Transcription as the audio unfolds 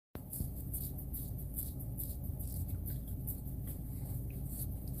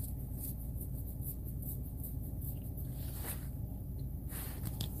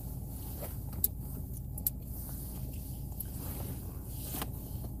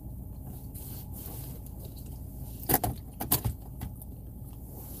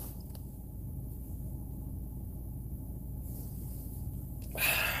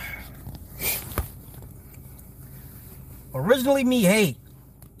Originally me, hey.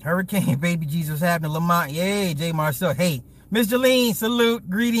 Hurricane, baby Jesus happening. Lamont, yay. J. Marcel, hey. Miss Jolene, salute,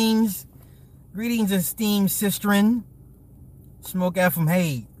 greetings. Greetings, esteemed sistren. Smoke out from,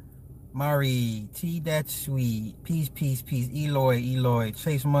 hey. Mari, T, that's sweet. Peace, peace, peace. Eloy.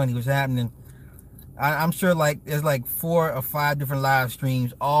 Chase Money, what's happening? I'm sure there's 4 or 5 different live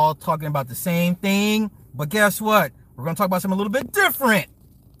streams all talking about the same thing. But guess what? We're going to talk about something a little bit different.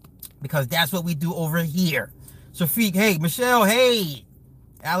 Because that's what we do over here. Shafiq, hey. Michelle, hey.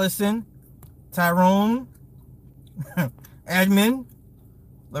 Allison, Tyrone, Edmund,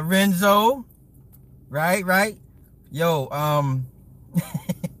 Lorenzo, right? Yo,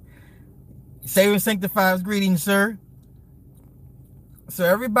 Save and Sanctifies, greetings, sir. So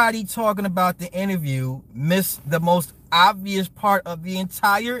everybody talking about the interview missed the most obvious part of the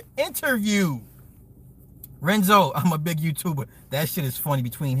entire interview. Renzo, I'm a big YouTuber. That shit is funny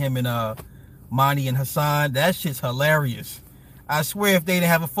between him and Monty and Hassan. That shit's hilarious. I swear if they didn't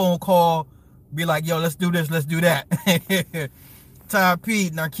have a phone call, be like, yo, let's do this, let's do that. Ty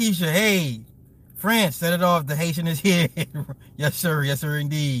Pete, Narkeisha, hey. France, set it off. The Haitian is here. Yes, sir,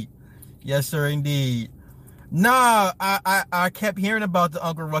 indeed. Yes, sir, indeed. Nah, I kept hearing about the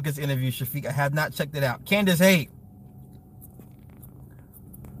Uncle Ruckus interview, Shafiq. I have not checked it out. Candace, hey.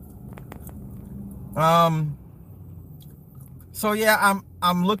 So yeah,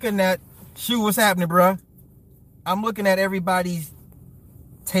 I'm looking at what's happening, bro? I'm looking at everybody's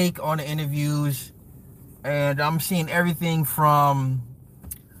take on the interviews, and I'm seeing everything from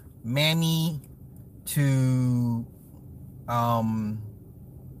Mammy to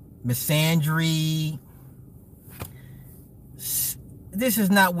misandry. This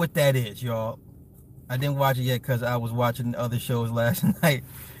is not what that is, y'all. I didn't watch it yet because I was watching other shows last night.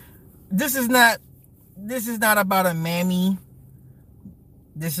 This is not about a Mammy.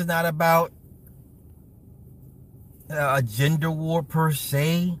 This is not about a gender war per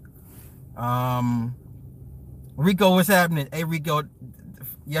se. Rico, what's happening? Hey, Rico,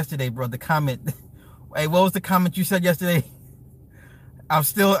 yesterday, bro, the comment. Hey, what was the comment you said yesterday? I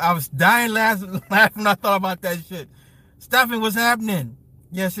was dying laughing when I thought about that shit. Stephen, what's happening?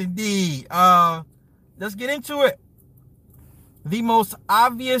 Yes, indeed. Let's get into it. The most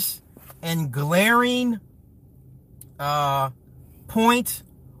obvious and glaring point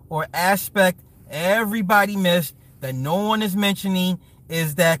or aspect everybody missed that no one is mentioning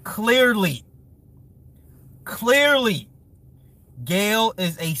is that clearly, Gail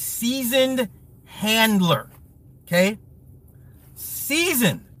is a seasoned handler. Okay?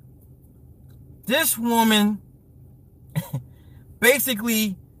 Seasoned. This woman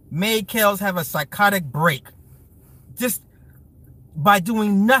basically made Kels have a psychotic break just by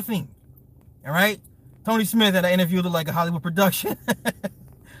doing nothing. All right? Tony Smith had an interview like a Hollywood production.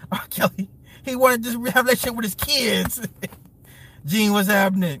 R. Kelly, he wanted to just have that shit with his kids. Gene, what's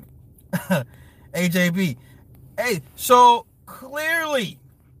happening? AJB. Hey, so clearly,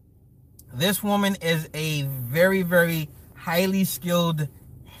 this woman is a very, very highly skilled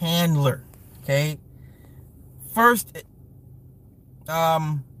handler. Okay? First,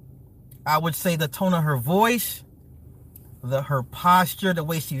 I would say the tone of her voice, her posture, the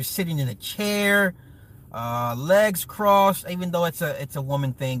way she was sitting in a chair, legs crossed, even though it's a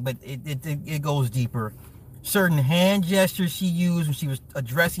woman thing, but it goes deeper. Certain hand gestures she used when she was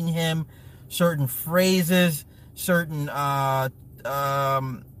addressing him, certain phrases, certain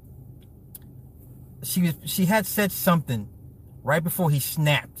she had said something right before he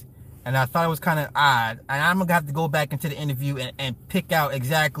snapped, and I thought it was kind of odd. And I'm gonna have to go back into the interview and pick out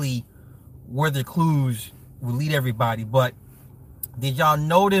exactly where the clues will lead everybody. But did y'all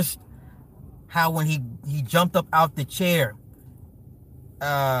notice how when he jumped up out the chair,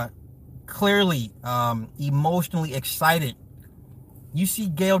 clearly emotionally excited, you see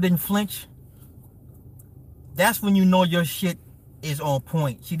Gail didn't flinch? That's when you know your shit is on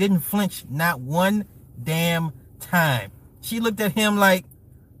point. She didn't flinch not one damn time. She looked at him like,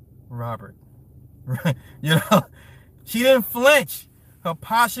 Robert. You know, she didn't flinch. Her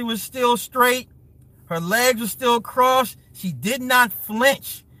posture was still straight. Her legs were still crossed. She did not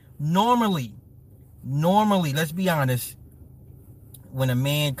flinch. Normally, let's be honest, when a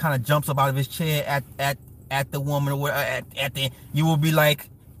man kind of jumps up out of his chair at the woman or at the, you will be like,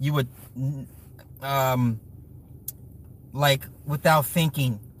 you would like without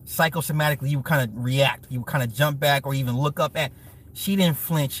thinking, psychosomatically, you would kind of react. You would kind of jump back or even look up at. She didn't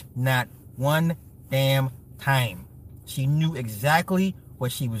flinch not one damn time. She knew exactly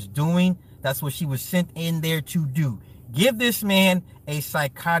what she was doing. That's what she was sent in there to do. Give this man a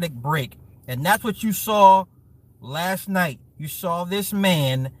psychotic break. And that's what you saw last night. You saw this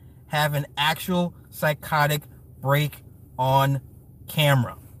man have an actual psychotic break on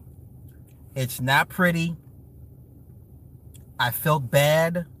camera. It's not pretty. I felt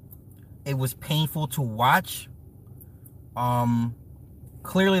bad. It was painful to watch.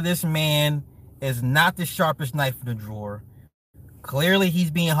 Clearly this man is not the sharpest knife in the drawer. Clearly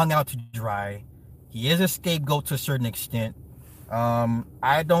he's being hung out to dry. He is a scapegoat to a certain extent.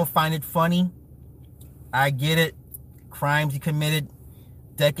 I don't find it funny. I get it. Crimes he committed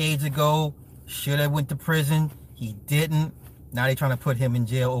decades ago. Should have went to prison. He didn't. Now they're trying to put him in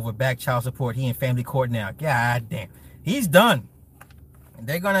jail over back child support. He in family court now. God damn. He's done. And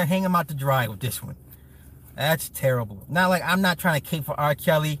they're going to hang him out to dry with this one. That's terrible. Not like I'm not trying to cape for R.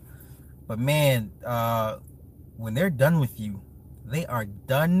 Kelly, but man, when they're done with you, they are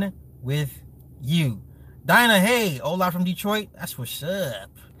done with you. Dinah, hey, Ola from Detroit. That's what's up.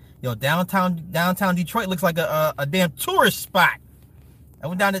 Yo, downtown Detroit looks like a damn tourist spot. I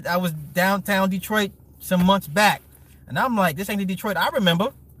was downtown Detroit some months back, and I'm like, this ain't the Detroit I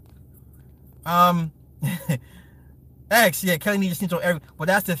remember. X, yeah, Kelly needs to see every. But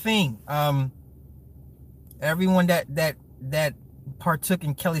that's the thing. Everyone that partook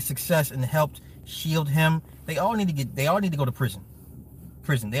in Kelly's success and helped shield him, they all need to go to prison.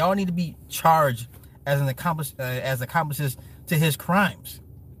 They all need to be charged as accomplices to his crimes.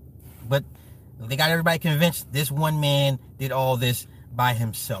 But they got everybody convinced this one man did all this by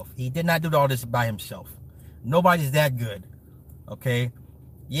himself. He did not do all this by himself. Nobody's that good. Okay?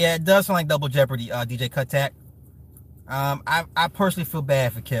 Yeah, it does sound like Double Jeopardy, DJ Cuttack. I personally feel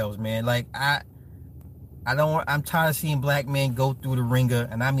bad for Kels, man. Like I'm tired of seeing black men go through the ringer,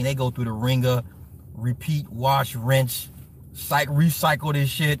 and I mean they go through the ringer, repeat, wash, rinse, recycle this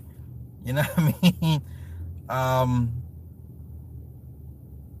shit. You know what I mean?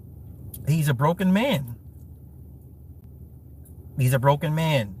 He's a broken man. He's a broken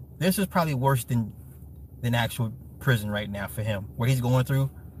man. This is probably worse than actual prison right now for him. What he's going through.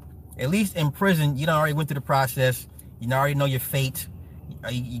 At least in prison, you already went through the process. You already know your fate.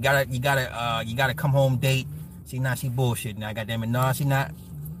 You gotta come home date. See, now she bullshit. Now, goddamn it, no, she not.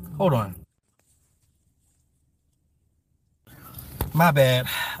 Hold on. My bad.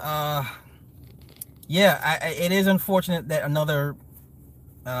 Yeah, it is unfortunate that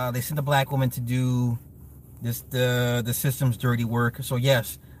they sent a black woman to do the system's dirty work. So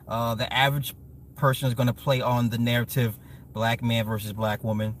yes, the average person is going to play on the narrative black man versus black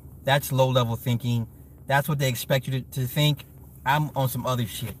woman. That's low level thinking. That's what they expect you to think. I'm on some other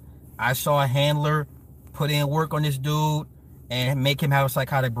shit. I saw a handler put in work on this dude and make him have a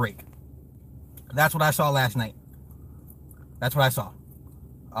psychotic break. That's what I saw last night. That's what I saw.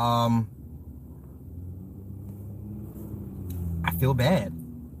 I feel bad.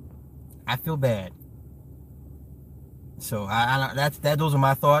 So those are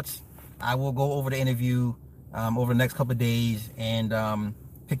my thoughts. I will go over the interview over the next couple of days and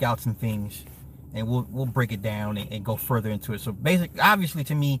pick out some things, and we'll break it down and go further into it. So basically, obviously,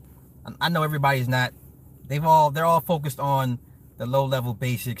 to me, I know everybody's not. They're all focused on the low level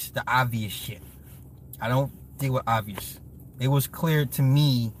basics, the obvious shit. I don't deal with obvious. It was clear to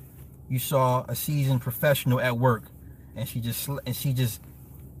me. You saw a seasoned professional at work, and she just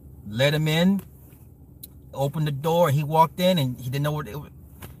let him in, opened the door, and he walked in, and he didn't know what it was,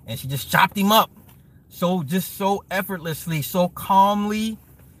 and she just chopped him up, so effortlessly, so calmly.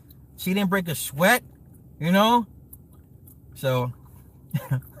 She didn't break a sweat, you know. So,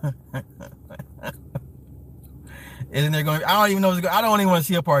 isn't there going? I don't even know. I don't even want to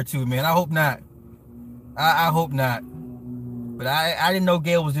see a part 2, man. I hope not. I hope not. But I didn't know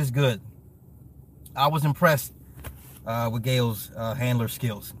Gail was this good. I was impressed with Gail's handler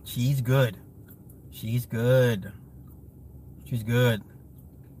skills. She's good.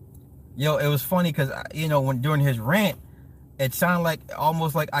 Yo, it was funny because when during his rant, it sounded like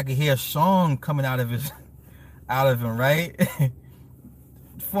almost like I could hear a song coming out of him, right?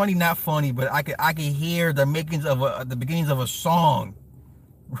 Funny, not funny, but I could hear the makings of the beginnings of a song,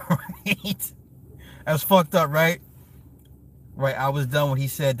 right? That's fucked up, right? Right, I was done when he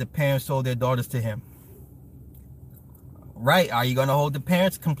said the parents sold their daughters to him. Right, are you gonna hold the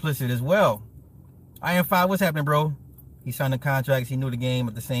parents complicit as well? Iron 5, what's happening, bro? He signed the contracts, he knew the game.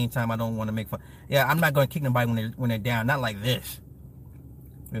 At the same time, I don't want to make fun. Yeah, I'm not gonna kick nobody when they're down. Not like this.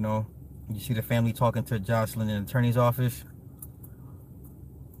 You know, you see the family talking to Jocelyn in the attorney's office.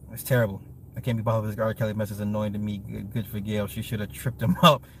 It's terrible. I can't be bothered with this R. Kelly mess is annoying to me. Good for Gail. She should have tripped him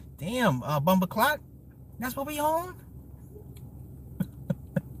up. Damn, Bumba Clock. That's what we own.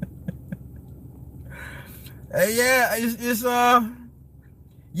 Yeah,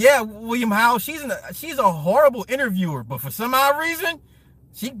 yeah, William Howell. She's a horrible interviewer, but for some odd reason,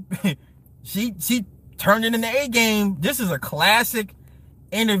 she turned it in the A game. This is a classic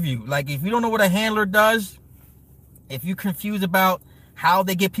interview. Like, if you don't know what a handler does, if you're confused about how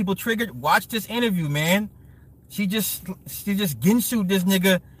they get people triggered, watch this interview, man. She just Ginsu'd this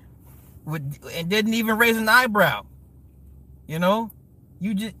nigga and didn't even raise an eyebrow. You know?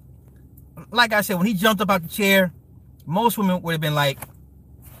 You just, like I said, when he jumped up out the chair, most women would have been like,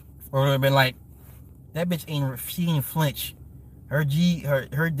 that bitch she ain't flinch. Her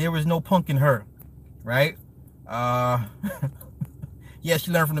there was no punk in her, right? Yeah,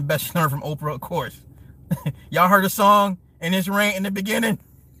 she learned from the best. She learned from Oprah, of course. Y'all heard a song in this rain in the beginning?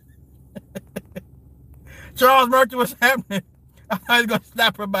 Charles Merchant, what's happening? I was gonna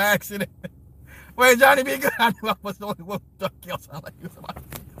slap her by accident. Wait, Johnny B. Good. I knew I was the only one who sound like you.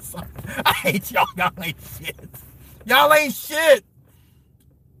 I hate y'all. Y'all ain't shit. Y'all ain't shit.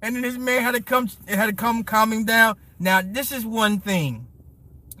 And then this man had to come calm him down. Now, this is one thing.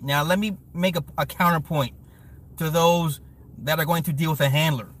 Now, let me make a counterpoint to those that are going to deal with a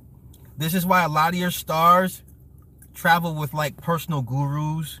handler. This is why a lot of your stars travel with like personal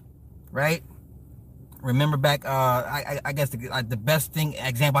gurus, right? Remember back, I guess the best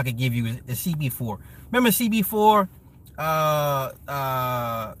example I could give you is CB4. Remember CB4?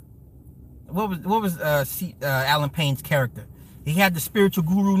 What was Alan Payne's character? He had the spiritual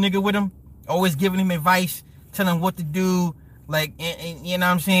guru nigga with him, always giving him advice, telling him what to do, like, and you know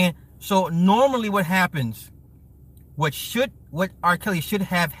what I'm saying? So normally what happens, what R. Kelly should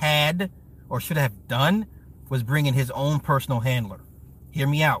have had or should have done was bring in his own personal handler. Hear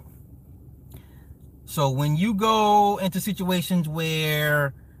me out. So when you go into situations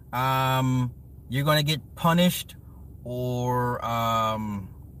where you're going to get punished or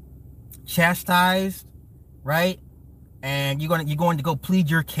chastised, right? And you're going to go plead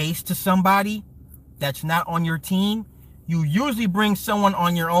your case to somebody that's not on your team, you usually bring someone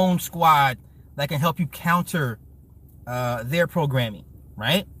on your own squad that can help you counter their programming,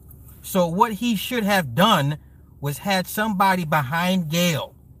 right? So what he should have done was had somebody behind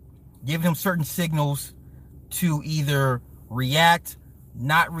Gayle give him certain signals to either react,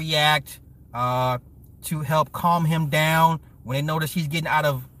 not react, to help calm him down when they notice he's getting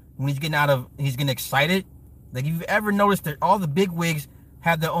excited. Like, if you've ever noticed that all the big wigs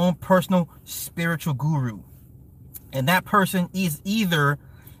have their own personal spiritual guru, and that person is either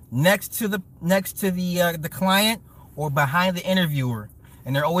next to the client or behind the interviewer,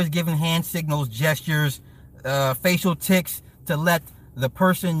 and they're always giving hand signals, gestures, facial tics to let the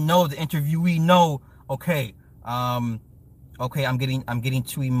person know, the interviewee know, okay, I'm getting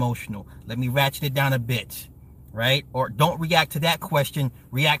too emotional. Let me ratchet it down a bit, right? Or don't react to that question,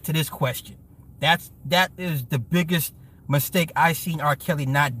 react to this question. That is the biggest mistake I seen R. Kelly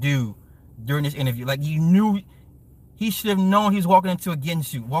not do during this interview. Like, you knew he should have known he was walking into a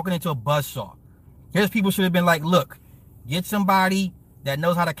Ginsu, walking into a buzzsaw. His people should have been like, look, get somebody that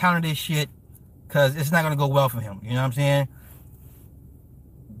knows how to counter this shit, because it's not going to go well for him. You know what I'm saying?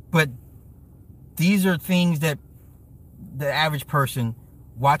 But these are things that the average person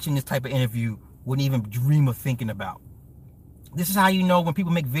watching this type of interview wouldn't even dream of thinking about. This is how you know when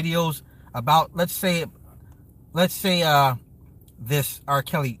people make videos about, let's say this R.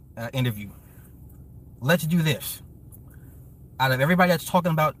 Kelly interview. Let's do this. Out of everybody that's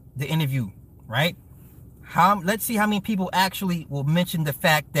talking about the interview, right? Let's see how many people actually will mention the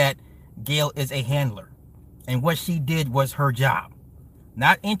fact that Gayle is a handler and what she did was her job.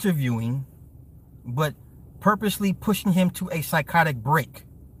 Not interviewing, but purposely pushing him to a psychotic break,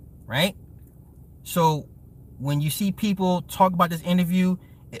 right? So when you see people talk about this interview,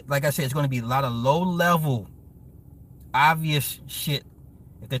 like I said, it's going to be a lot of low-level, obvious shit.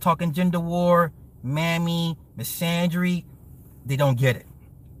 If they're talking gender war, mammy, misandry, they don't get it.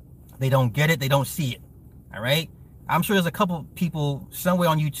 They don't get it. They don't see it. All right? I'm sure there's a couple people somewhere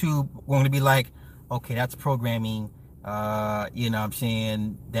on YouTube going to be like, okay, that's programming. You know what I'm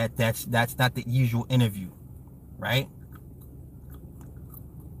saying? That's not the usual interview, right?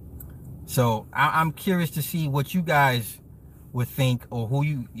 So I'm curious to see what you guys would think, or who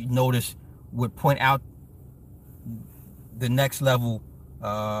you notice would point out the next level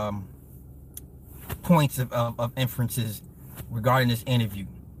points of inferences regarding this interview.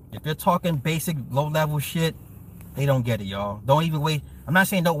 If they're talking basic low level shit, they don't get it, y'all. Don't even wait. I'm not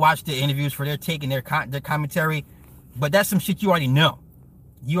saying don't watch the interviews for their take and their commentary, but that's some shit you already know.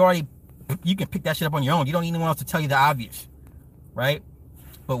 You can pick that shit up on your own. You don't need anyone else to tell you the obvious, right?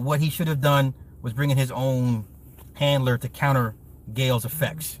 But what he should have done was bring in his own handler to counter Gayle's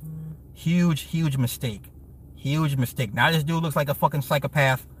effects. Huge mistake. Huge mistake. Now this dude looks like a fucking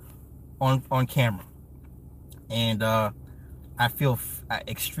psychopath on camera. And I feel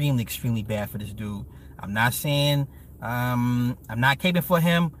extremely bad for this dude. I'm not saying I'm not caping for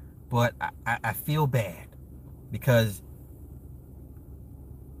him, but I feel bad because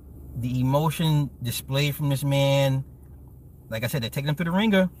the emotion displayed from this man, like I said, they're taking him through the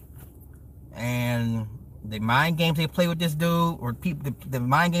ringer, and the mind games they play with this dude, or people, the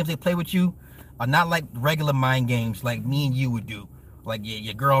mind games they play with you, are not like regular mind games like me and you would do, like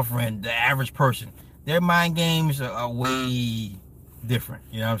your girlfriend, the average person. Their mind games are way different.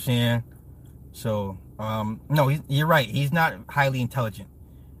 You know what I'm saying? So, no, you're right. He's not highly intelligent.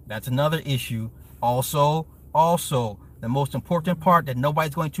 That's another issue. Also, the most important part that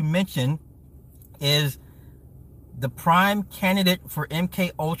nobody's going to mention is the prime candidate for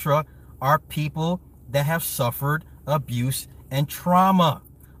MK Ultra are people that have suffered abuse and trauma.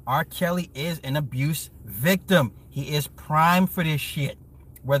 R. Kelly is an abuse victim. He is prime for this shit,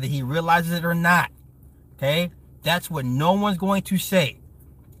 whether he realizes it or not. Okay? That's what no one's going to say.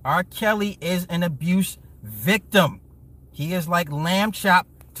 R. Kelly is an abuse victim. He is like lamb chop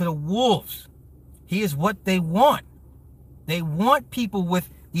to the wolves. He is what they want. They want people with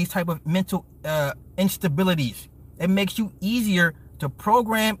these type of mental instabilities. It makes you easier to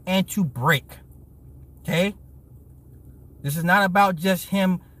program and to break. Okay? This is not about just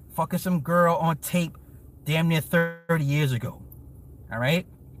him fucking some girl on tape damn near 30 years ago. All right?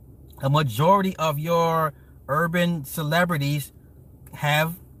 A majority of your urban celebrities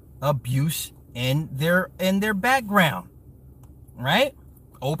have abuse in their background. Right?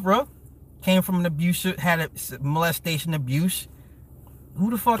 Oprah came from an abusive, had a molestation abuse.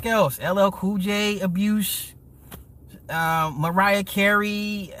 Who the fuck else? LL Cool J abuse. Mariah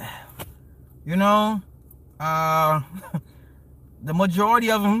Carey. You know, the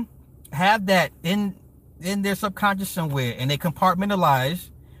majority of them have that in their subconscious somewhere, and they compartmentalize,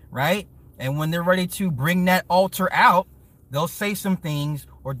 right? And when they're ready to bring that alter out, they'll say some things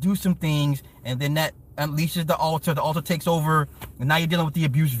or do some things, and then that unleashes the alter. The alter takes over, and now you're dealing with the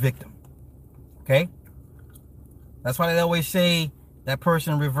abuse victim. Okay, that's why they always say that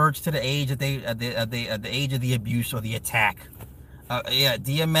person reverts to the age that the age of the abuse or the attack. Yeah,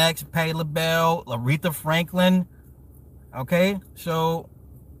 DMX, Patti LaBelle, Aretha Franklin. Okay, so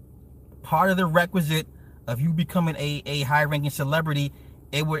part of the requisite of you becoming a high-ranking celebrity,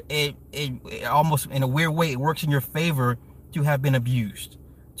 it almost in a weird way, it works in your favor to have been abused,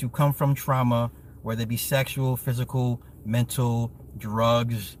 to come from trauma, whether it be sexual, physical, mental,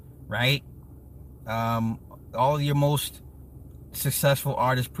 drugs, right? All of your most successful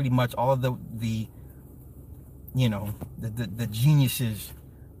artists, pretty much all of the you know, the geniuses,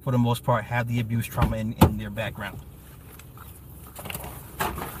 for the most part, have the abuse trauma in their background.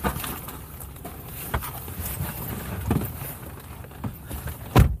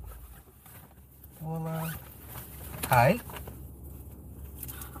 Well, hi.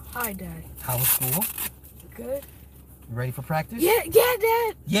 Hi, Dad. How was school? Good. You ready for practice? Yeah,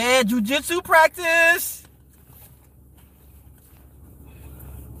 Dad. Yeah, jujitsu practice.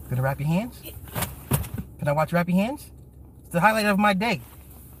 Gonna wrap your hands? Can I watch you wrap your hands? It's the highlight of my day.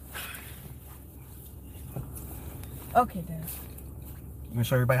 Okay, Dad. You gonna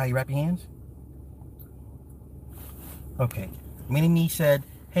show everybody how you wrap your hands? Okay. Mini-Me said,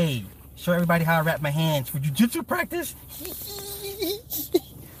 hey, show everybody how I wrap my hands for jujitsu practice.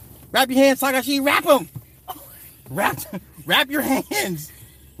 Wrap your hands, Takashi, wrap them. Wrap your hands.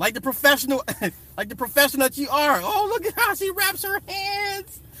 Like the professional that you are. Oh, look at how she wraps her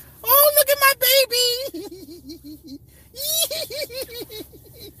hands. Oh, look at my baby.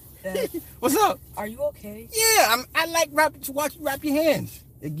 Dad, What's up? are you okay? Yeah, I like to watch you wrap your hands.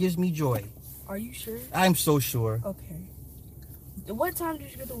 It gives me joy. Are you sure? I'm so sure. Okay. What time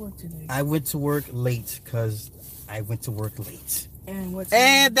did you get to work today? I went to work late because I went to work late. And what time?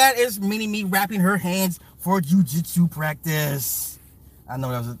 And that is Mini-Me wrapping her hands for jujitsu practice. I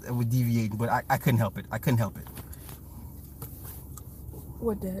know it was deviating, but I couldn't help it.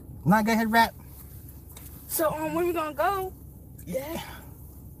 What, Dad? Now go ahead, wrap. So, when we gonna go? Yeah.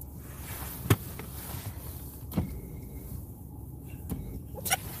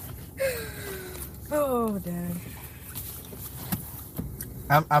 Oh, Dad.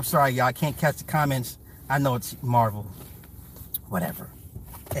 I'm sorry, y'all. I can't catch the comments. I know it's Marvel. Whatever.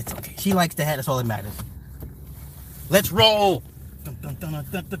 It's okay. She likes the hat. That's all that matters. Let's roll. Dun, dun, dun, dun,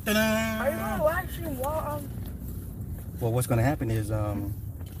 dun, dun, dun. Are you gonna live stream while Well, what's gonna happen is oh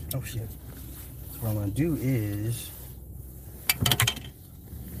shit. So what I'm gonna do is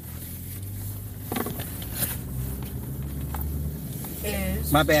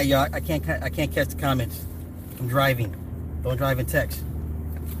my bad, y'all. I can't catch the comments. I'm driving. Don't drive and text.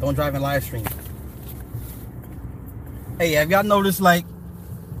 Don't drive and live stream. Hey, have y'all noticed, like,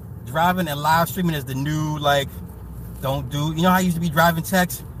 driving and live streaming is the new, like, don't do. You know how I used to be driving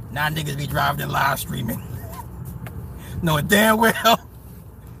text? Now niggas be driving and live streaming. Knowing damn well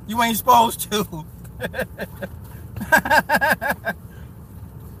you ain't supposed to.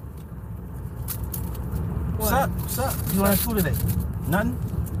 What's up? What's up? You want to food today? Nothing?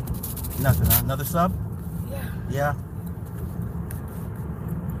 Nothing, huh? Another sub? Yeah. Yeah.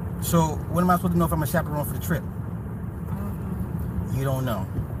 So, when am I supposed to know if I'm a chaperone for the trip? You don't know.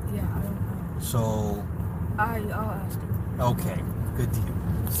 Yeah, I don't know. So, I'll ask her. okay, good deal.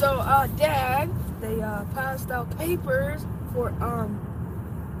 So, Dad, they passed out papers for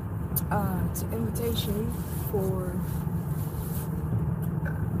to invitation for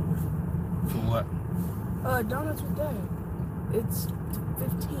what? Donuts with Dad. It's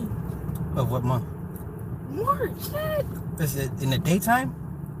 15th. Of what month? March, Dad. Is it in the daytime?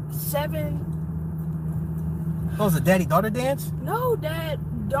 7. Oh, it's a daddy-daughter dance? No, Dad.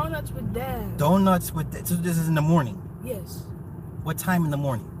 Donuts with Dad. Donuts with... So this is in the morning? Yes. What time in the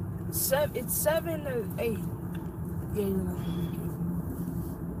morning? It's 7 to 8. Yeah, you're not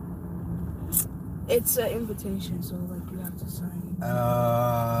It's an invitation, so like you have to sign.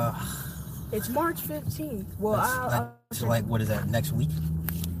 It's March 15th. Well, so like, what is that? Next week?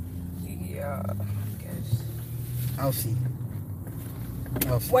 Yeah, I guess. I'll see.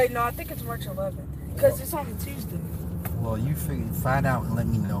 Wait, no, I think it's March 11th because it's on a Tuesday. Well, you find out and let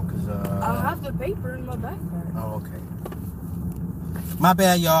me know, cause I have the paper in my backpack. Oh, okay. My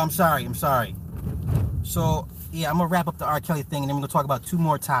bad, y'all. I'm sorry. So yeah, I'm gonna wrap up the R. Kelly thing, and then we're gonna talk about 2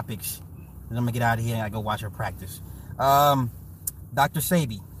 more topics. And I'm gonna get out of here and I go watch her practice. Dr.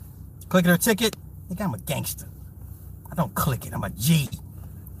 Sabi, clicking her ticket. I think I'm a gangster. I don't click it. I'm a G.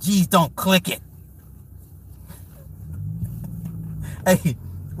 G's don't click it. Hey,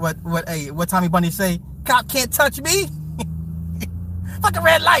 what Tommy Bunny say? Cop can't touch me. Fucking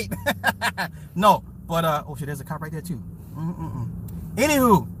red light. No, but oh shit, there's a cop right there too.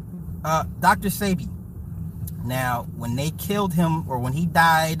 Anywho, Dr. Sabi. Now, when they killed him, or when he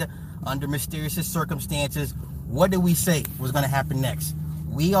died under mysterious circumstances, what did we say was going to happen next?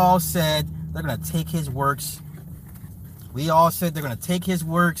 We all said they're going to take his works.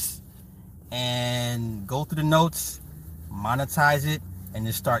 And go through the notes, monetize it, and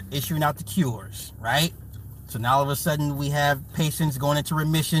then start issuing out the cures, right? So now all of a sudden we have patients going into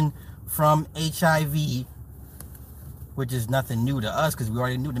remission from HIV, which is nothing new to us because we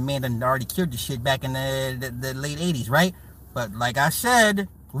already knew the man that already cured the shit back in the late 80s, right? But like I said,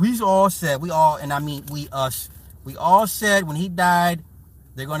 we all said when he died,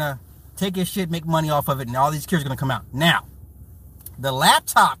 they're going to take his shit, make money off of it, and all these cures are going to come out. Now, the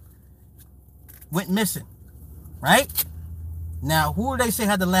laptop went missing, right? Now, who did they say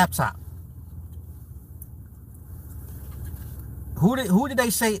had the laptop? Who did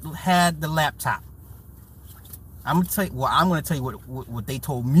they say had the laptop? I'm going to tell you what they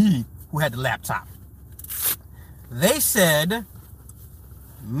told me who had the laptop. They said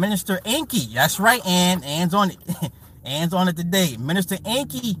Minister Enke. That's right, Ann's on it. Ann's on it today. Minister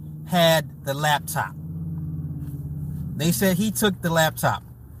Enke had the laptop. They said he took the laptop.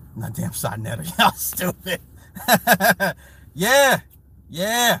 Not damn Sarnetta. Y'all stupid.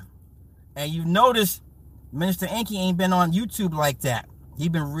 Yeah. And you notice Minister Enke ain't been on YouTube like that. He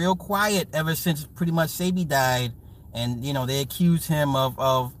been real quiet ever since pretty much Sabi died. And, you know, they accused him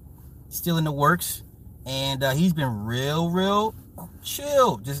of stealing the works. And he's been real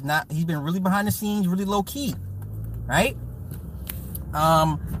chill. He's been really behind the scenes, really low key. Right?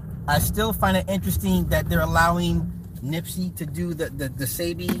 I still find it interesting that they're allowing Nipsey to do the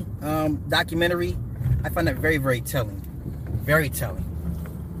Sabi documentary. I find that very, very telling. Very telling.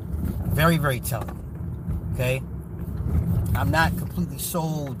 Very, very telling. Okay? I'm not completely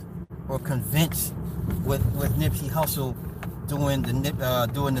sold or convinced with Nipsey Hussle doing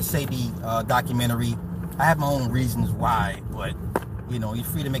the Sabi documentary. I have my own reasons why, but you know, you're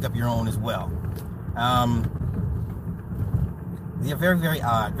free to make up your own as well. They're very, very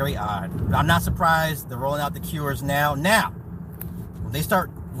odd. Very odd. But I'm not surprised they're rolling out the cures now. Now, when they start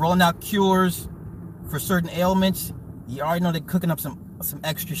rolling out cures for certain ailments, you already know they're cooking up some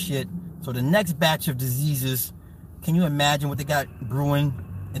extra shit. So the next batch of diseases, can you imagine what they got brewing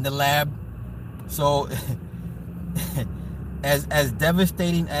in the lab? So as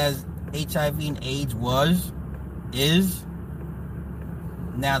devastating as HIV and AIDS is,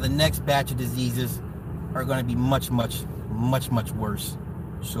 now the next batch of diseases are going to be much worse.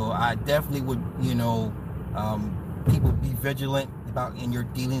 So I definitely would, people be vigilant about in your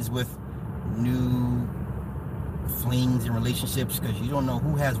dealings with new flings and relationships, because you don't know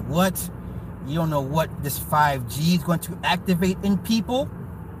who has what. You don't know what this 5G is going to activate in people.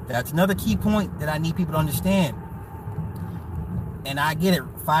 That's another key point that I need people to understand. And I get it,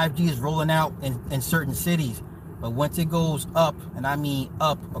 5G is rolling out in certain cities, but once it goes up, and I mean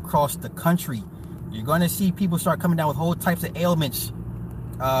up across the country, you're going to see people start coming down with whole types of ailments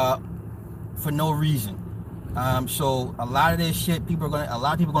for no reason. So a lot of this shit, a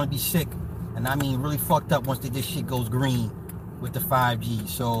lot of people are going to be sick, and I mean really fucked up once this shit goes green with the 5G.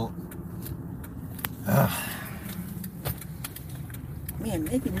 So, man,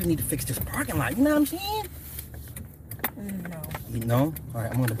 maybe we need to fix this parking lot. You know what I'm saying? No. You know? All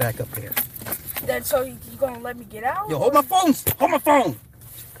right, I'm going to back up here. Then so you going to let me get out? Yo, hold my phone. Hold my phone.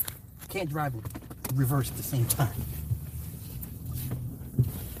 Can't drive in reverse at the same time.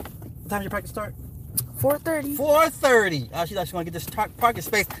 What time does your practice start? 4:30. 4:30. Oh, she thought she was going to get this parking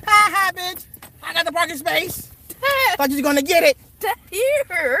space. Ha, bitch. I got the parking space. Thought you was going to get it. Here,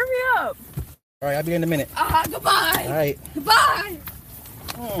 hurry up. All right, I'll be in a minute. Goodbye. All right. Goodbye.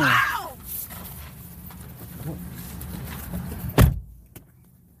 Ow.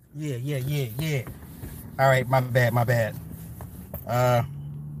 Yeah. All right, my bad.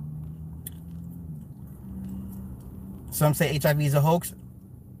 Some say HIV is a hoax.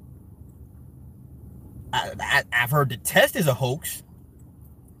 I've heard the test is a hoax.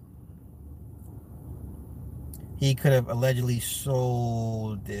 He could have allegedly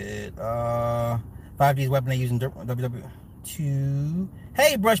sold it. 5G's weapon they use in WW2.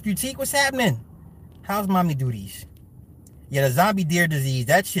 Hey, Brush Boutique, what's happening? How's mommy duties? Yeah, the zombie deer disease,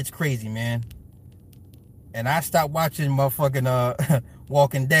 that shit's crazy, man. And I stopped watching motherfucking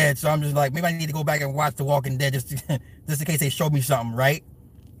Walking Dead, so I'm just like, maybe I need to go back and watch The Walking Dead just in case they show me something, right?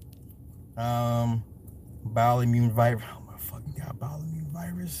 Bowel immune virus. Oh my fucking god, bowel immune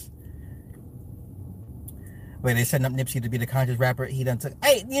virus. Wait, they setting up Nipsey to be the conscious rapper. He done took.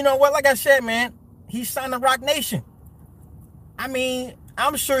 Hey, you know what? Like I said, man, he signed to Rock Nation. I mean,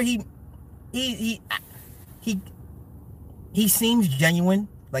 I'm sure he seems genuine.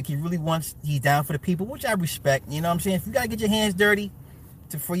 Like he really wants. He's down for the people, which I respect. You know what I'm saying? If you gotta get your hands dirty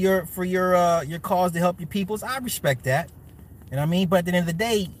for your cause to help your peoples, I respect that. You know what I mean? But at the end of the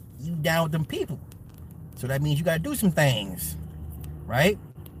day, you down with them people, so that means you gotta do some things, right?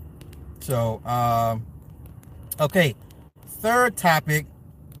 So, okay. Third topic.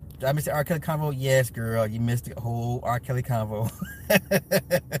 Did I miss the R. Kelly convo? Yes, girl. You missed the whole R. Kelly convo.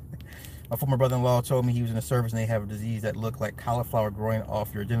 My former brother-in-law told me he was in the service and they have a disease that looked like cauliflower growing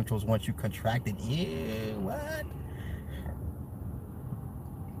off your genitals once you contract it. Ew, what?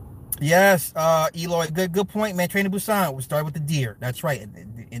 Yes, Eloy, good point, man. Train to Busan. We started with the deer. That's right.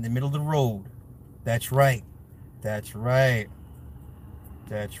 In the middle of the road. That's right.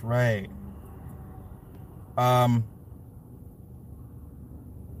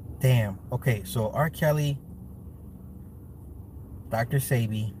 Damn. Okay, so R. Kelly, Dr.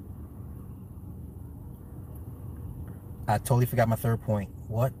 Sabi. I totally forgot my third point.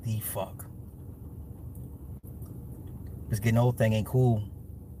 What the fuck? This getting old thing ain't cool.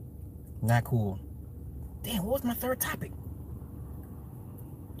 Not cool. Damn, what was my third topic?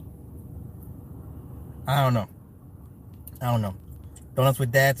 I don't know. Donuts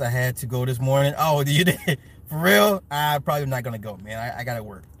with dads, I had to go this morning. Oh, you did? For real? I'm probably not gonna go, man. I gotta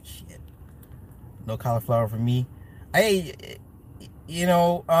work. Shit. No cauliflower for me. Hey, you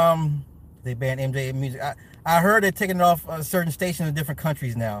know, they banned MJ music. I heard they're taking it off certain stations in different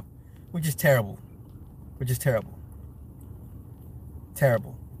countries now, which is terrible.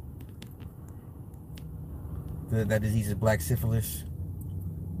 Terrible. That disease is black syphilis.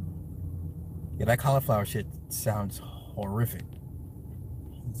 Yeah, that cauliflower shit sounds horrific.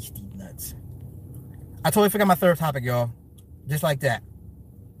 Yeasty nuts. I totally forgot my third topic, y'all. Just like that.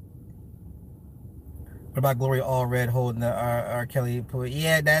 What about Gloria Allred holding the R. Kelly?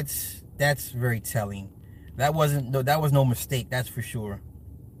 Yeah, that's very telling. That was no mistake. That's for sure.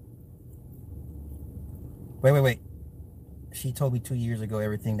 Wait. She told me 2 years ago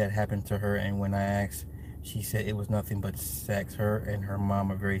everything that happened to her, and when I asked, she said it was nothing but sex. Her and her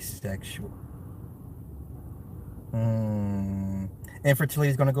mom are very sexual. Infertility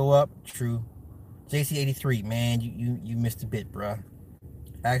is gonna go up. True. JC83, man, you missed a bit, bruh.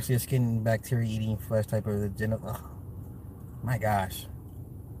 Actually, a skin bacteria eating flesh type of the genital. Oh, my gosh.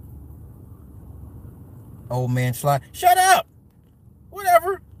 Old man slide. Shut up.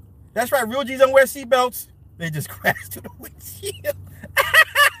 Whatever. That's right. Real G's don't wear seatbelts. They just crash to the windshield.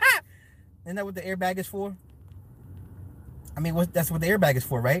 Isn't that what the airbag is for? I mean, that's what the airbag is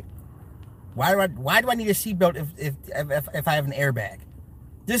for, right? Why do I need a seatbelt if I have an airbag?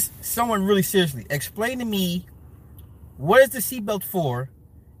 Just someone really seriously explain to me, what is the seatbelt for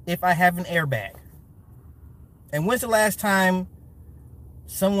if I have an airbag? And when's the last time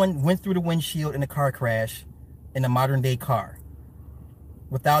someone went through the windshield in a car crash in a modern day car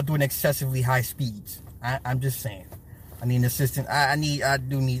without doing excessively high speeds. I'm just saying. I need an assistant. I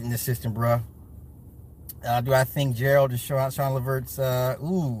do need an assistant, bruh. Do I think Gerald and Sean Levert's,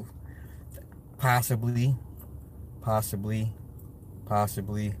 possibly.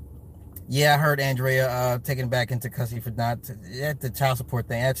 Yeah, I heard Andrea taken back into custody for not the child support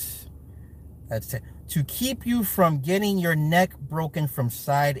thing. That's to keep you from getting your neck broken from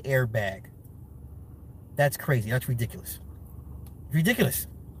side airbag. That's crazy. That's ridiculous.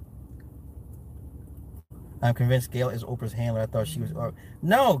 I'm convinced Gail is Oprah's handler. I thought she was.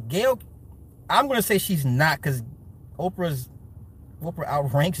 No, Gail. I'm gonna say she's not because Oprah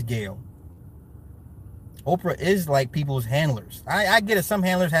outranks Gail. Oprah is like people's handlers. I get it. Some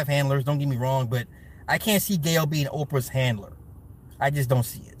handlers have handlers. Don't get me wrong, but I can't see Gail being Oprah's handler. I just don't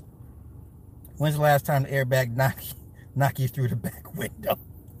see it. When's the last time the airbag knock you through the back window?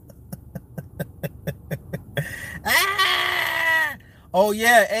 Ah! Oh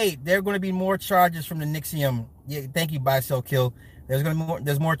yeah, hey, there are going to be more charges from the NXIVM. Yeah, thank you, Buy Sell Kill.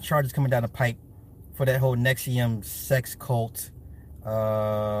 There's more charges coming down the pipe for that whole NXIVM sex cult.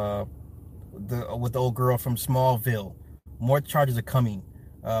 With the old girl from Smallville. More charges are coming.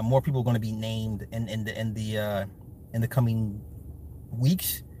 More people are going to be named in the coming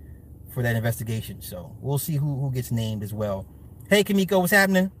weeks for that investigation. So we'll see who gets named as well. Hey Kamiko, what's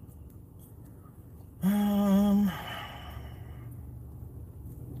happening?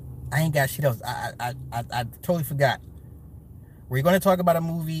 I ain't got shit else. I totally forgot. We're going to talk about a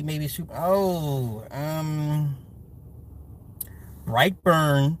movie, maybe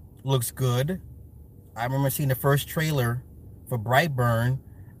Brightburn looks good. I remember seeing the first trailer for Brightburn,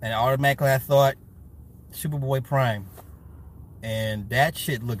 and automatically I thought Superboy Prime. And that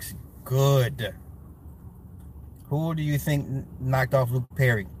shit looks good. Who do you think knocked off Luke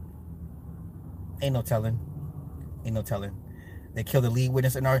Perry? Ain't no telling. They killed the lead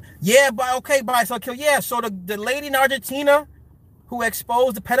witness in Argentina. Yeah, so kill. Yeah, so the lady in Argentina who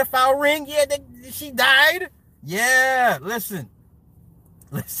exposed the pedophile ring, yeah, she died. Yeah, listen.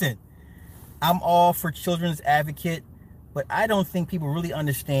 I'm all for children's advocate, but I don't think people really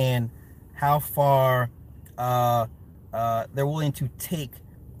understand how far they're willing to take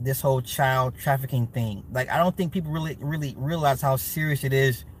this whole child trafficking thing. Like, I don't think people really realize how serious it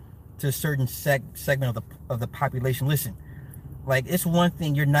is to a certain segment of the population. Listen, like, it's one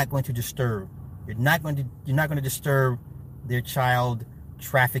thing you're not going to disturb. You're not going to disturb their child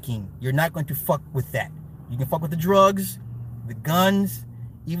trafficking. You're not going to fuck with that. You can fuck with the drugs, the guns,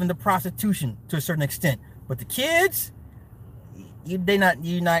 even the prostitution to a certain extent. But the kids, you're not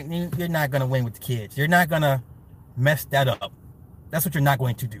gonna win with the kids. You're not gonna mess that up. That's what you're not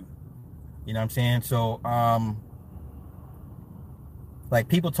going to do. You know what I'm saying? So, like,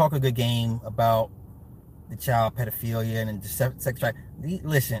 people talk a good game about the child pedophilia and the sex trafficking.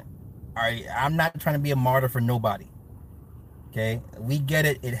 Listen, all right, I'm not trying to be a martyr for nobody. Okay, we get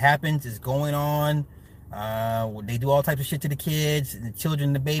it. It happens. It's going on. They do all types of shit to the kids, the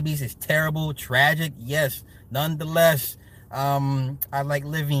children, the babies. It's terrible, tragic. Yes, nonetheless, I like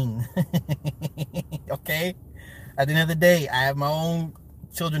living. Okay. At the end of the day, I have my own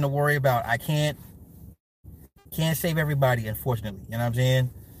children to worry about. I can't save everybody, unfortunately. You know what I'm saying?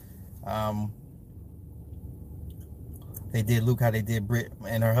 They did Luke how they did Britt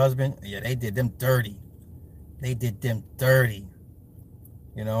and her husband. Yeah, they did them dirty.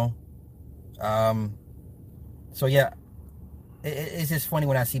 You know? So yeah, it's just funny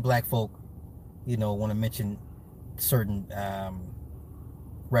when I see black folk, you know, want to mention certain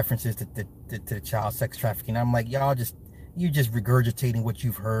references to the child sex trafficking. I'm like, you're just regurgitating what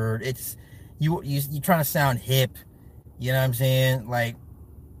you've heard. It's you trying to sound hip, you know what I'm saying? Like,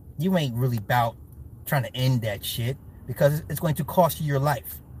 you ain't really about trying to end that shit, because it's going to cost you your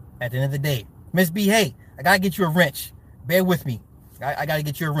life at the end of the day. Miss B, hey, I gotta get you a wrench. Bear with me. I gotta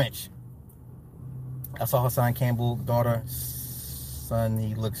get you a wrench. I saw Hassan Campbell's daughter, son.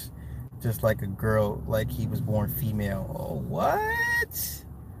 He looks just like a girl, like he was born female. Oh, what?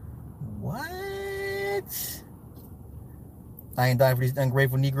 I ain't dying for these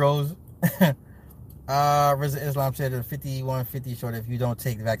ungrateful Negroes. Resident Islam said that 5150 short. If you don't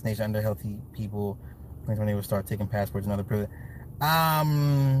take the vaccination under healthy people, when they will start taking passports and other privilege.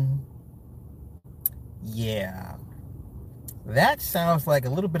 Yeah, that sounds like a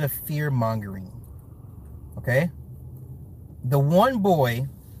little bit of fear mongering. Okay, the one boy,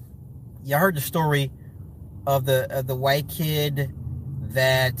 y'all heard the story of the white kid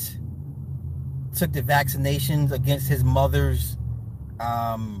that took the vaccinations against his mother's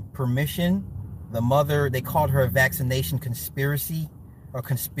permission. The mother, they called her a vaccination conspiracy or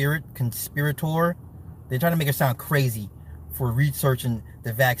conspirator. They're trying to make her sound crazy for researching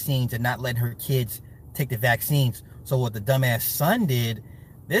the vaccines and not letting her kids take the vaccines. So what the dumbass son did,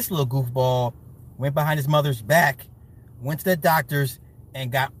 this little goofball went behind his mother's back, went to the doctors,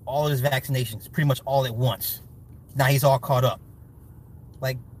 and got all of his vaccinations pretty much all at once. Now he's all caught up.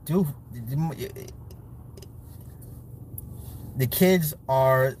 Like, dude, the kids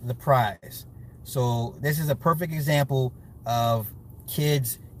are the prize. So this is a perfect example of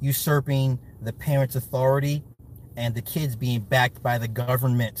kids usurping the parents' authority and the kids being backed by the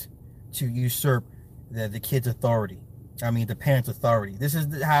government to usurp the kids' authority. The parents' authority. This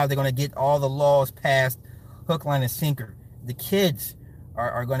is how they're going to get all the laws passed, hook, line, and sinker. The kids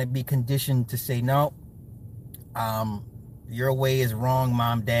are going to be conditioned to say, no, your way is wrong,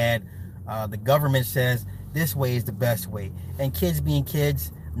 mom, dad. The government says this way is the best way. And kids being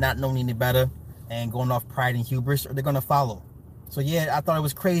kids, not knowing any better, and going off pride and hubris, or they're going to follow. So yeah, I thought it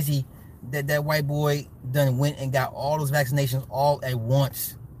was crazy that white boy done went and got all those vaccinations all at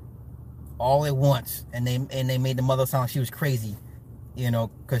once. And they made the mother sound like she was crazy,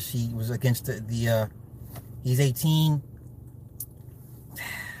 because she was against the he's 18.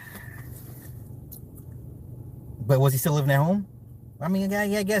 But was he still living at home?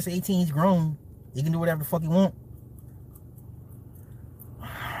 I guess 18, he's grown. He can do whatever the fuck he want.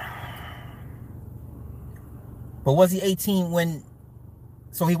 But was he 18 when...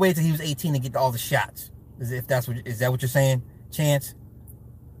 So he waited till he was 18 to get all the shots. Is that what you're saying, Chance?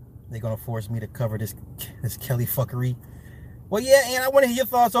 They're going to force me to cover this Kelly fuckery. Well, yeah, and I want to hear your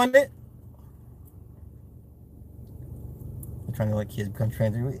thoughts on it. I'm trying to let kids become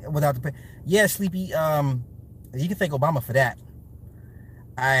trans without the... Yeah, Sleepy, you can thank Obama for that.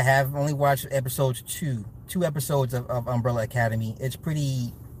 I have only watched two episodes of Umbrella Academy. It's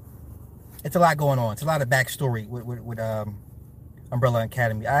a lot going on. It's a lot of backstory with Umbrella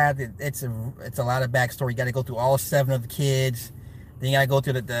Academy. It's a lot of backstory. You got to go through all 7 of the kids. Then you got to go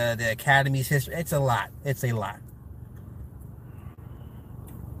through the Academy's history. It's a lot.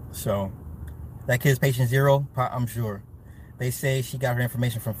 So, that kid's patient 0, I'm sure. They say she got her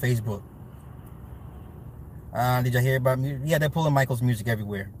information from Facebook. Did y'all hear about music? Yeah, they're pulling Michael's music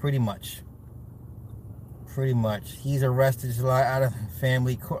everywhere. Pretty much. He's arrested July out of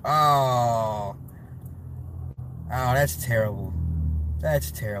family court. Oh, that's terrible.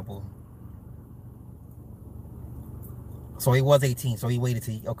 So he was 18, so he waited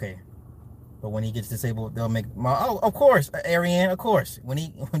till okay. But when he gets disabled, they'll make... of course, Ariane, of course. When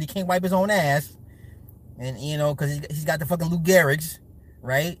he can't wipe his own ass, and, because he's got the fucking Lou Gehrig's,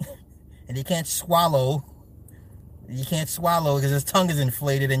 right? And he can't swallow. He can't swallow because his tongue is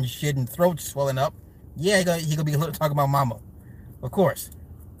inflated and shit and throat's swelling up. Yeah, he gonna be talking about mama. Of course.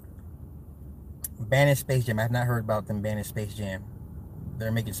 Banning Space Jam. I have not heard about them banning Space Jam.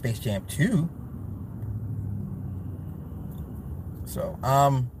 They're making Space Jam 2. So,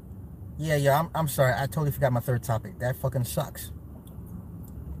 yeah, I'm sorry. I totally forgot my third topic. That fucking sucks.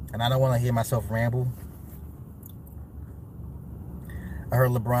 And I don't want to hear myself ramble. I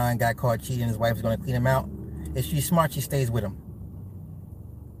heard LeBron got caught cheating. His wife is going to clean him out. If she's smart, she stays with him.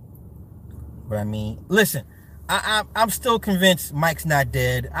 But listen, I'm still convinced Mike's not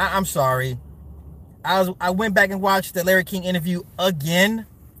dead. I'm sorry. I went back and watched the Larry King interview again.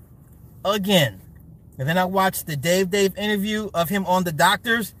 And then I watched the Dave interview of him on the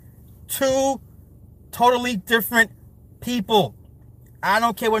doctors. 2 totally different people. I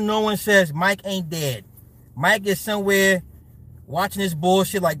don't care what no one says. Mike ain't dead. Mike is somewhere watching this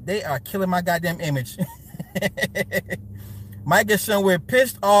bullshit like they are killing my goddamn image. Mike is somewhere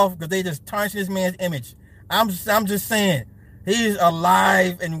pissed off because they just tarnished this man's image. I'm just saying, he's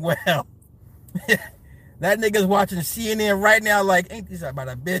alive and well. That nigga's watching CNN right now like, ain't this about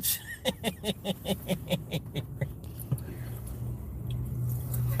a bitch?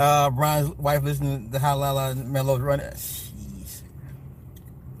 Brian's wife listening to how Lala Melo's running. Jeez.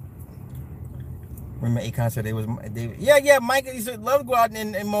 Remember Akon said yeah, Mike used to love to go out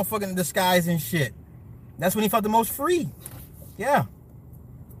in motherfucking disguise and shit. That's when he felt the most free. Yeah.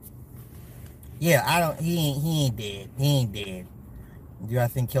 Yeah, he ain't dead. Do I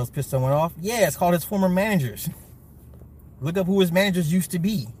think Kel's pissed someone off? Yeah, it's called his former managers. Look up who his managers used to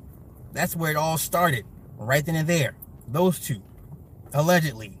be. That's where it all started. Right then and there. Those 2.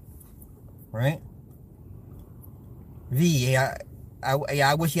 Allegedly. Right?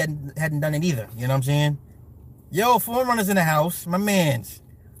 I wish he hadn't done it either. You know what I'm saying? Yo, Forerunner's in the house. My mans.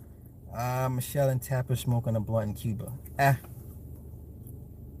 Michelle and Tapper smoking a blunt in Cuba.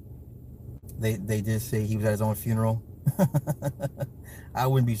 They did say he was at his own funeral. I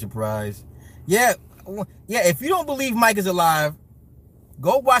wouldn't be surprised. Yeah, if you don't believe Mike is alive,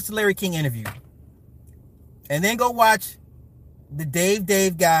 Go watch the Larry King interview. And then go watch the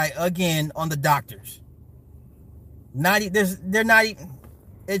Dave guy again on the doctors. They're not even,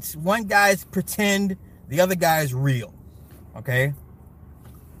 it's one guy's pretend, the other guy's real. Okay?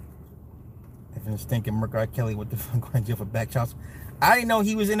 If I'm just thinking Merck R. Kelly, what the fuck, going to jail for back child support? I didn't know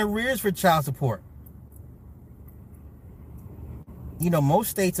he was in arrears for child support. You know, most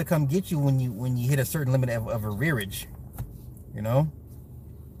states will come get you when you hit a certain limit of arrearage. You know?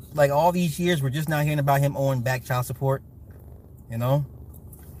 Like all these years, we're just now hearing about him owing back child support. You know?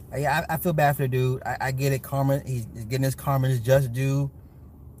 I feel bad for the dude. I get it. Karma, he's getting his karma, his just due.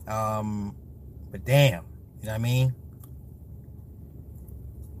 But damn. You know what I mean?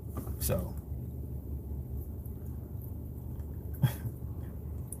 So.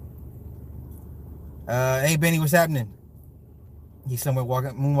 Hey, Benny, what's happening? He's somewhere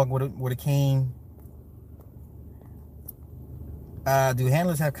moonwalking with a cane. Do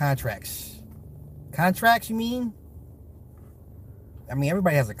handlers have contracts? Contracts, you mean? I mean,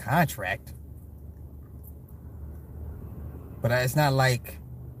 everybody has a contract. But it's not like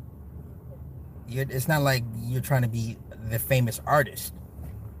you're trying to be the famous artist,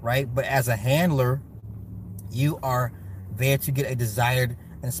 right? But as a handler, you are there to get a desired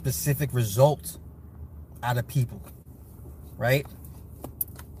and specific result out of people, right?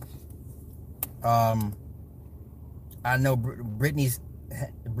 I know Britney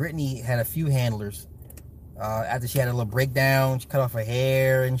had a few handlers. After she had a little breakdown, she cut off her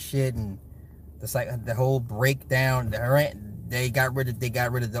hair and shit, and the whole breakdown. They got rid of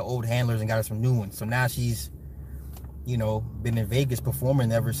the old handlers and got her some new ones. So now she's, you know, been in Vegas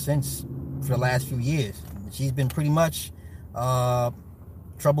performing ever since for the last few years. She's been pretty much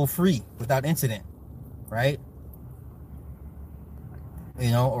trouble free, without incident, right? You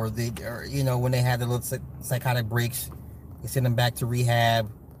know, or when they had the little psychotic breaks, they send them back to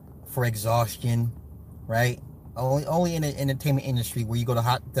rehab for exhaustion, right? Only in the entertainment industry where you go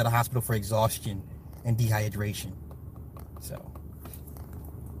to the hospital for exhaustion and dehydration. So,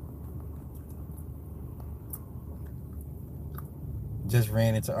 just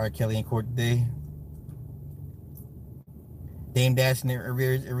ran into R. Kelly in court today. Dame Dash in their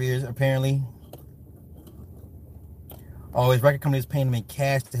arrears apparently. Oh, his record company is paying him in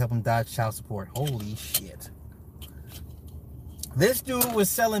cash to help him dodge child support. Holy shit. This dude was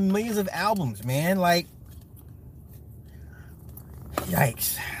selling millions of albums, man. Like,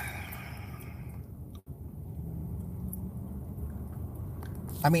 yikes.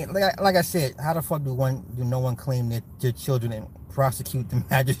 I mean, like I said, how the fuck do no one claim that their children and prosecute the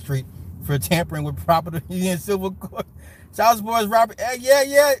magistrate for tampering with property in civil court? Child support is robbery.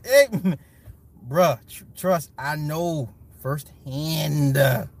 Yeah. Hey. Bruh, trust, I know firsthand.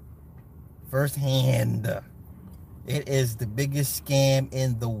 It is the biggest scam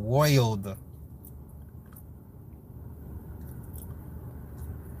in the world.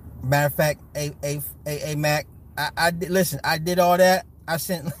 Matter of fact, hey, Mac, I did all that. I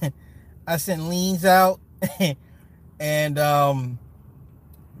sent liens out, and of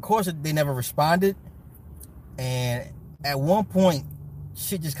course they never responded. And at one point,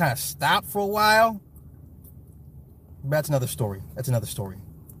 shit just kind of stopped for a while. But that's another story. It's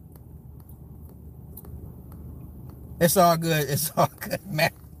all good,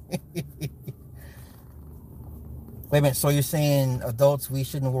 man. Wait a minute. So you're saying adults, we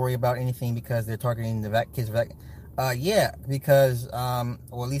shouldn't worry about anything because they're targeting the kids? Yeah, because or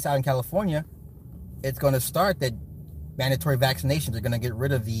at least out in California, it's going to start that mandatory vaccinations are going to get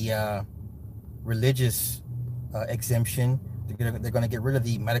rid of the religious exemption. They're going to get rid of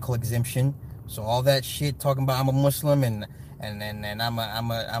the medical exemption. So all that shit talking about I'm a Muslim and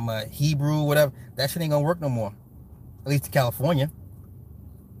I'm a Hebrew, whatever, that shit ain't gonna work no more. At least in California,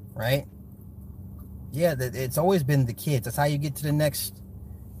 right? Yeah, it's always been the kids. That's how you get to the next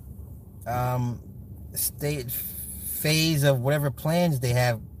phase of whatever plans they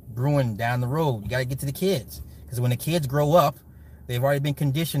have brewing down the road. You gotta get to the kids, because when the kids grow up, they've already been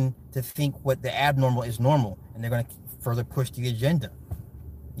conditioned to think what the abnormal is normal, and they're gonna further push the agenda.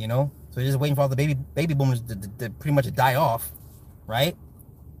 You know, so they're just waiting for all the baby boomers to pretty much die off, right?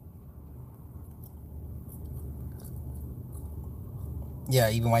 Yeah,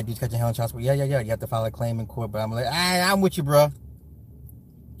 even white dudes catching hell in child support. Yeah. You have to file a claim in court, but I'm like, I'm with you, bro.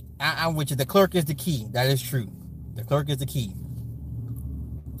 I'm with you. The clerk is the key. That is true. The clerk is the key.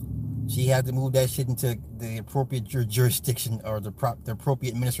 She had to move that shit into the appropriate jurisdiction or the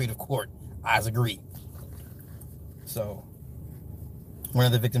appropriate administrative court. I agree. So, one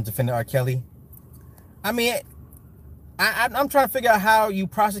of the victims defended R. Kelly. I mean, I'm trying to figure out how you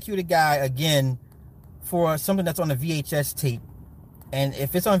prosecute a guy again for something that's on a VHS tape And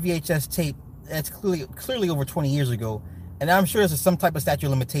if it's on VHS tape, that's clearly over 20 years ago. And I'm sure there's some type of statute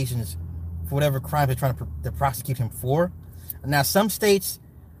of limitations for whatever crime they're trying to prosecute him for. Now, some states,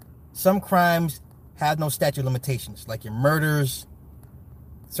 some crimes have no statute of limitations, like your murders,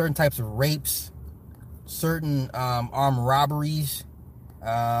 certain types of rapes, certain armed robberies.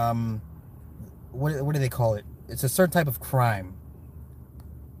 What do they call it? It's a certain type of crime.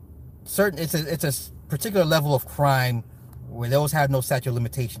 It's a particular level of crime where those have no statute of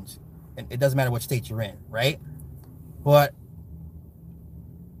limitations, and it doesn't matter what state you're in, right? But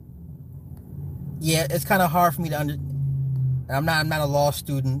yeah, it's kind of hard for me to I'm not a law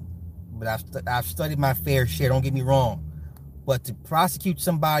student, but I've studied my fair share. Don't get me wrong, but to prosecute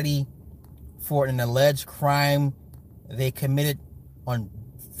somebody for an alleged crime they committed on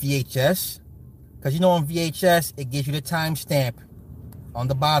VHS, because on VHS it gives you the timestamp on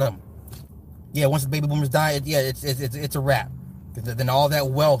the bottom. Yeah, once the baby boomers die, it's a wrap. Because then all that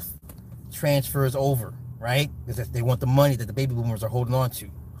wealth transfers over, right? Because they want the money that the baby boomers are holding on to.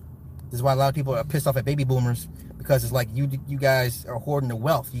 This is why a lot of people are pissed off at baby boomers, because it's like you guys are hoarding the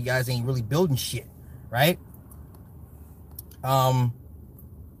wealth. You guys ain't really building shit, right? Damn,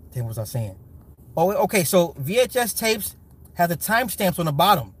 what was I saying? Oh, okay. So VHS tapes have the timestamps on the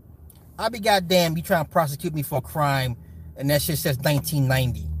bottom. I'll be goddamn, you trying to prosecute me for a crime, and that shit says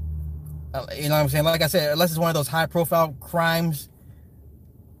 1990. You know what I'm saying? Like I said, unless it's one of those high-profile crimes,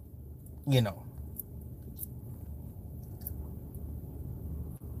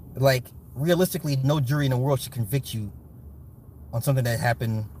 like, realistically, no jury in the world should convict you on something that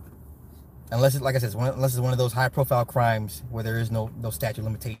happened, unless it's, like I said, unless it's one of those high-profile crimes where there is no statute of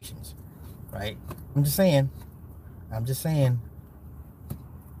limitations, right? I'm just saying.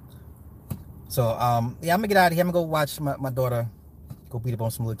 So, yeah, I'm gonna get out of here. I'm gonna go watch my daughter go beat up on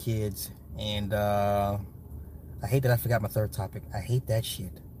some little kids. And I hate that I forgot my third topic. I hate that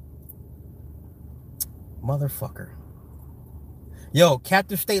shit. Motherfucker. Yo,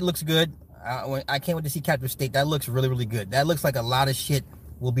 Captive State looks good. I can't wait to see Captive State. That looks really, really good. That looks like a lot of shit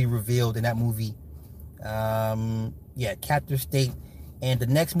will be revealed in that movie. Yeah, Captive State. And the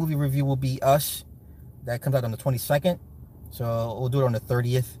next movie review will be Us. That comes out on the 22nd. So we'll do it on the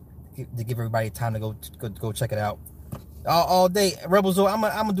 30th to give everybody time to go check it out. All day, Rebel Zoo. I'm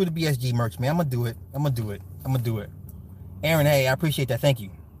gonna do the BSG merch, man. I'm gonna do it. Aaron, hey, I appreciate that. Thank you.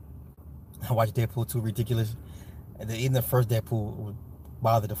 I watched Deadpool 2, ridiculous. And even the first Deadpool would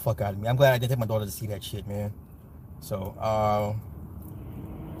bother the fuck out of me. I'm glad I didn't take my daughter to see that shit, man. So,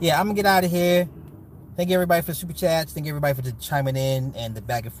 yeah, I'm gonna get out of here. Thank you everybody for the super chats. Thank you everybody for just chiming in and the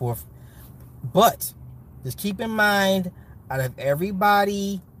back and forth. But just keep in mind, out of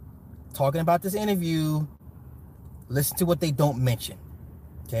everybody talking about this interview, listen to what they don't mention.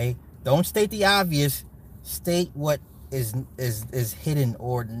 Okay? Don't state the obvious. State what is hidden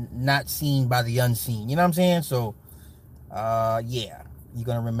or not seen by the unseen. You know what I'm saying? So, yeah, you're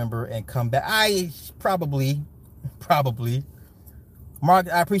gonna remember and come back. I probably.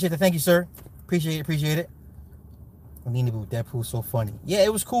 Mark, I appreciate it. Thank you, sir. Appreciate it. Nina Boo, Deadpool's so funny. Yeah,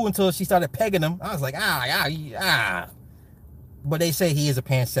 it was cool until she started pegging him. I was like, But they say he is a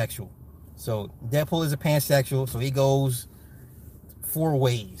pansexual. So Deadpool is a pansexual, so he goes 4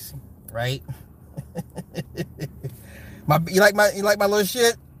 ways, right? You like my little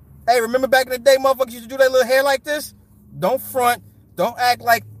shit? Hey, remember back in the day, motherfuckers used to do that little hair like this? Don't front. Don't act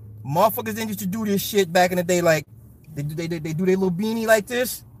like motherfuckers didn't used to do this shit back in the day. Like they do their little beanie like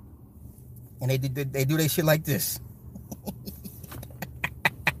this, and they do their shit like this.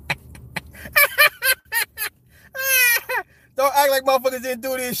 Don't act like motherfuckers didn't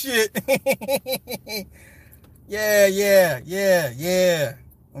do this shit. Yeah.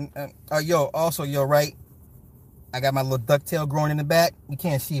 Yo, right? I got my little ducktail growing in the back. You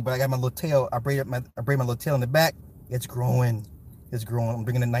can't see, but I got my little tail. I braid my little tail in the back. It's growing. I'm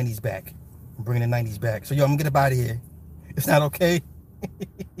bringing the 90s back. So, yo, I'm gonna get up out of here. It's not okay.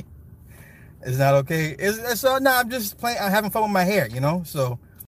 It's not okay. I'm just playing. I'm having fun with my hair, So